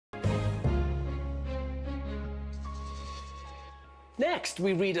Next,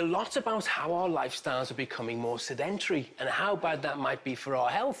 we read a lot about how our lifestyles are becoming more sedentary and how bad that might be for our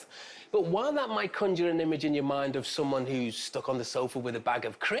health. But while that might conjure an image in your mind of someone who's stuck on the sofa with a bag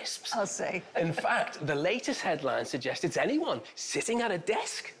of crisps, I'll say. in fact, the latest headline suggests it's anyone sitting at a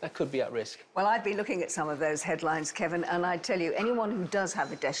desk that could be at risk. Well, I've been looking at some of those headlines, Kevin, and I tell you, anyone who does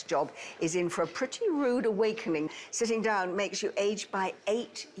have a desk job is in for a pretty rude awakening. Sitting down makes you age by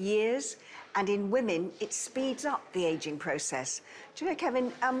 8 years, and in women, it speeds up the ageing process. Do you know,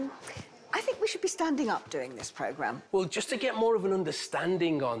 Kevin, I think we should be standing up doing this programme. Well, just to get more of an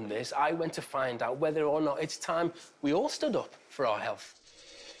understanding on this, I went to find out whether or not it's time we all stood up for our health.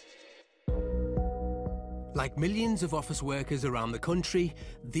 Like millions of office workers around the country,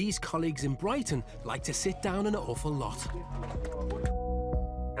 these colleagues in Brighton like to sit down an awful lot.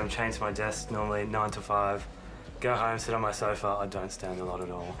 I'm chained to my desk normally 9 to 5. Go home, sit on my sofa. I don't stand a lot at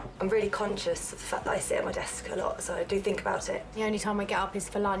all. I'm really conscious of the fact that I sit at my desk a lot, so I do think about it. The only time I get up is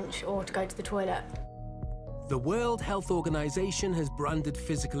for lunch or to go to the toilet. The World Health Organization has branded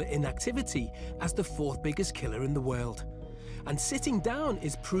physical inactivity as the 4th biggest killer in the world. And sitting down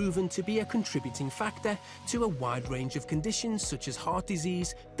is proven to be a contributing factor to a wide range of conditions such as heart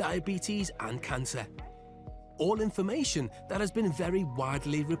disease, diabetes and cancer. All information that has been very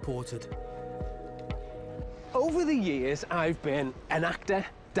widely reported. Over the years, I've been an actor,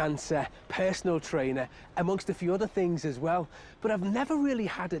 dancer, personal trainer, amongst a few other things as well, but I've never really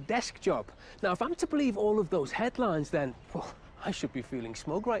had a desk job. Now, if I'm to believe all of those headlines, then, well, I should be feeling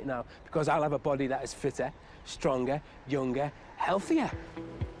smug right now, because I'll have a body that is fitter, stronger, younger, healthier.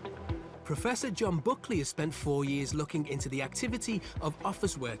 Professor John Buckley has spent 4 years looking into the activity of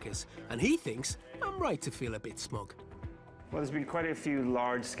office workers, and he thinks I'm right to feel a bit smug. Well, there's been quite a few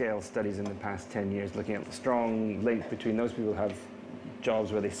large-scale studies in the past 10 years looking at the strong link between those people who have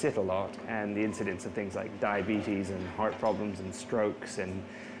jobs where they sit a lot and the incidence of things like diabetes and heart problems and strokes and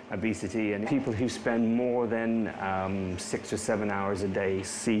obesity. And people who spend more than 6 or 7 hours a day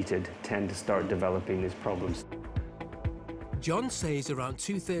seated tend to start developing these problems. John says around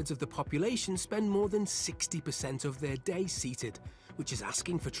 2/3 of the population spend more than 60% of their day seated, which is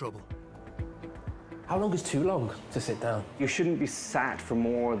asking for trouble. How long is too long to sit down? You shouldn't be sat for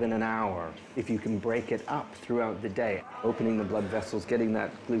more than an hour. If you can break it up throughout the day, opening the blood vessels, getting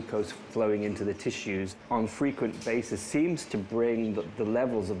that glucose flowing into the tissues on frequent basis seems to bring the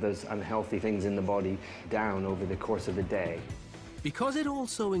levels of those unhealthy things in the body down over the course of the day. Because it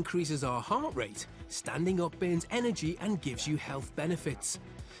also increases our heart rate, standing up burns energy and gives you health benefits.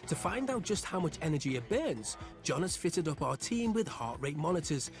 To find out just how much energy it burns, John has fitted up our team with heart rate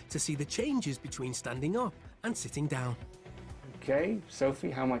monitors to see the changes between standing up and sitting down. Okay, Sophie,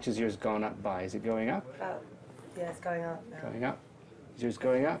 how much has yours gone up by? Is it going up? Yeah, it's going up now. Going up? Is yours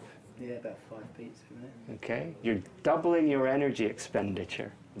going up? Yeah, about 5 beats per minute. Okay, you're doubling your energy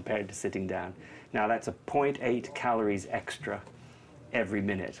expenditure compared to sitting down. Now that's a 0.8 calories extra every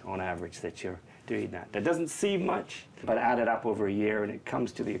minute on average that you're doing that. That doesn't seem much, but add it up over a year and it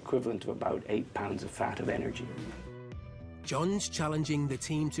comes to the equivalent of about 8 pounds of fat of energy. John's challenging the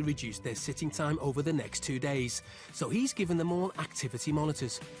team to reduce their sitting time over the next 2 days, so he's given them all activity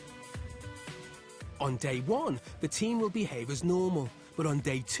monitors. On day 1, the team will behave as normal, but on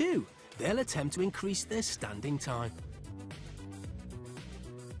day 2, they'll attempt to increase their standing time.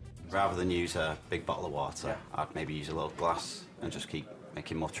 Rather than use a big bottle of water, I'd maybe use a little glass and just keep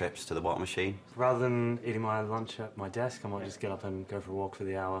making more trips to the water machine. Rather than eating my lunch at my desk, I might just get up and go for a walk for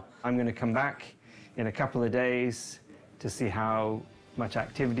the hour. I'm going to come back in a couple of days to see how much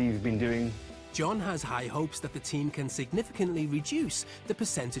activity you've been doing. John has high hopes that the team can significantly reduce the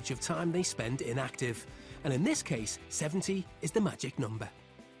percentage of time they spend inactive. And in this case, 70 is the magic number.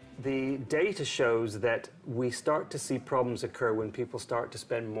 The data shows that we start to see problems occur when people start to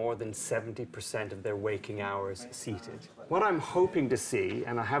spend more than 70% of their waking hours seated. What I'm hoping to see,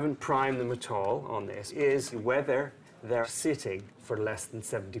 and I haven't primed them at all on this, is whether they're sitting for less than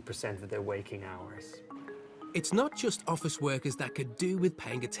 70% of their waking hours. It's not just office workers that could do with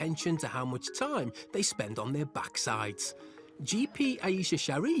paying attention to how much time they spend on their backsides. GP Aisha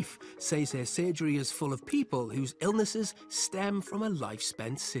Sharif says her surgery is full of people whose illnesses stem from a life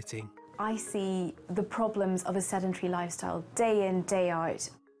spent sitting. I see the problems of a sedentary lifestyle day in, day out.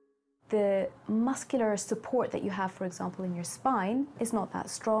 The muscular support that you have, for example, in your spine is not that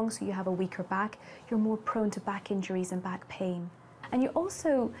strong, so you have a weaker back. You're more prone to back injuries and back pain. And you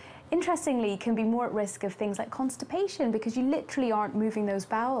also, interestingly, can be more at risk of things like constipation because you literally aren't moving those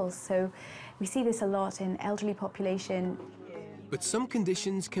bowels. So we see this a lot in elderly population. But some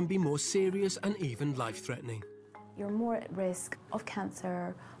conditions can be more serious and even life-threatening. You're more at risk of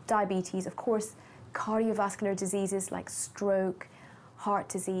cancer, diabetes, of course, cardiovascular diseases like stroke, heart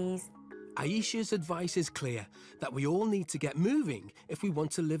disease. Aisha's advice is clear, that we all need to get moving if we want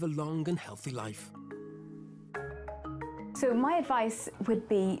to live a long and healthy life. So my advice would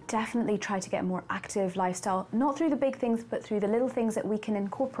be definitely try to get a more active lifestyle, not through the big things, but through the little things that we can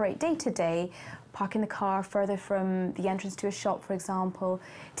incorporate day to day. Parking the car further from the entrance to a shop, for example.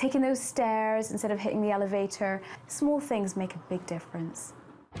 Taking those stairs instead of hitting the elevator. Small things make a big difference.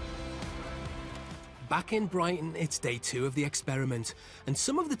 Back in Brighton, it's day 2 of the experiment, and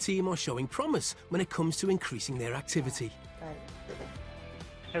some of the team are showing promise when it comes to increasing their activity.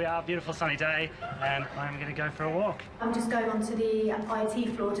 Here we are, beautiful sunny day, and I'm going to go for a walk. I'm just going onto the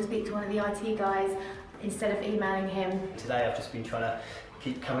IT floor to speak to one of the IT guys instead of emailing him. Today I've just been trying to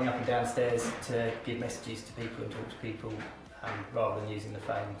keep coming up and downstairs to give messages to people and talk to people rather than using the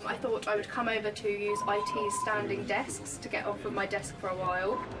phone. I thought I would come over to use IT's standing desks to get off of my desk for a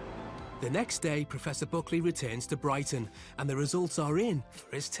while. The next day, Professor Buckley returns to Brighton, and the results are in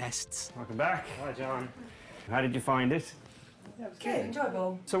for his tests. Welcome back. Hi, John. How did you find it? Good,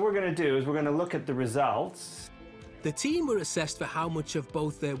 enjoyable. So what we're going to do is we're going to look at the results. The team were assessed for how much of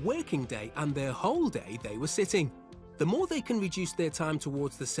both their working day and their whole day they were sitting. The more they can reduce their time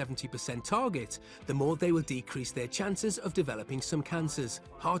towards the 70% target, the more they will decrease their chances of developing some cancers,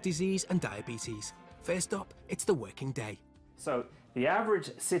 heart disease and diabetes. First up, it's the working day. So the average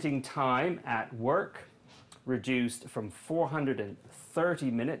sitting time at work reduced from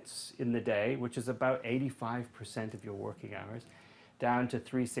 430 minutes in the day, which is about 85% of your working hours, down to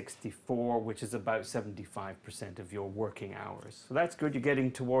 364, which is about 75% of your working hours. So that's good, you're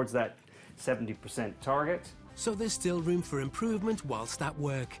getting towards that 70% target. So there's still room for improvement whilst at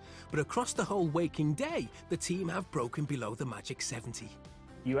work, but across the whole waking day, the team have broken below the magic 70.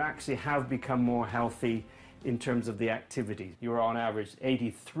 You actually have become more healthy in terms of the activity. You are on average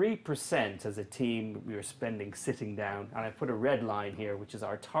 83% as a team we are spending sitting down, and I put a red line here, which is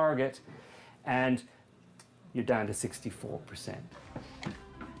our target, and you're down to 64%.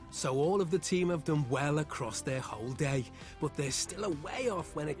 So all of the team have done well across their whole day, but they're still a way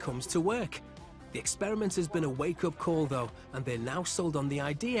off when it comes to work. The experiment has been a wake-up call though, and they're now sold on the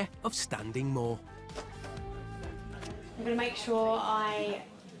idea of standing more. I'm going to make sure I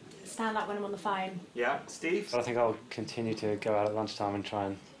stand up when I'm on the phone. Yeah, Steve? I think I'll continue to go out at lunchtime and try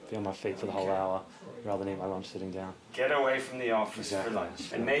and be on my feet for the whole hour rather than eat my lunch sitting down. Get away from the office for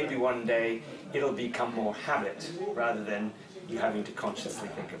lunch. And maybe one day it'll become more habit rather than you having to consciously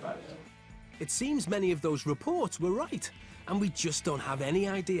think about it. It seems many of those reports were right, and we just don't have any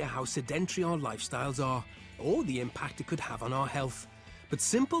idea how sedentary our lifestyles are, or the impact it could have on our health. But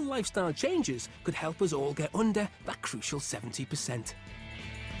simple lifestyle changes could help us all get under that crucial 70%.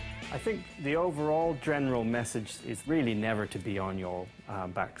 I think the overall general message is really never to be on your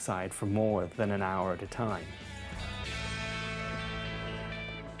backside for more than an hour at a time.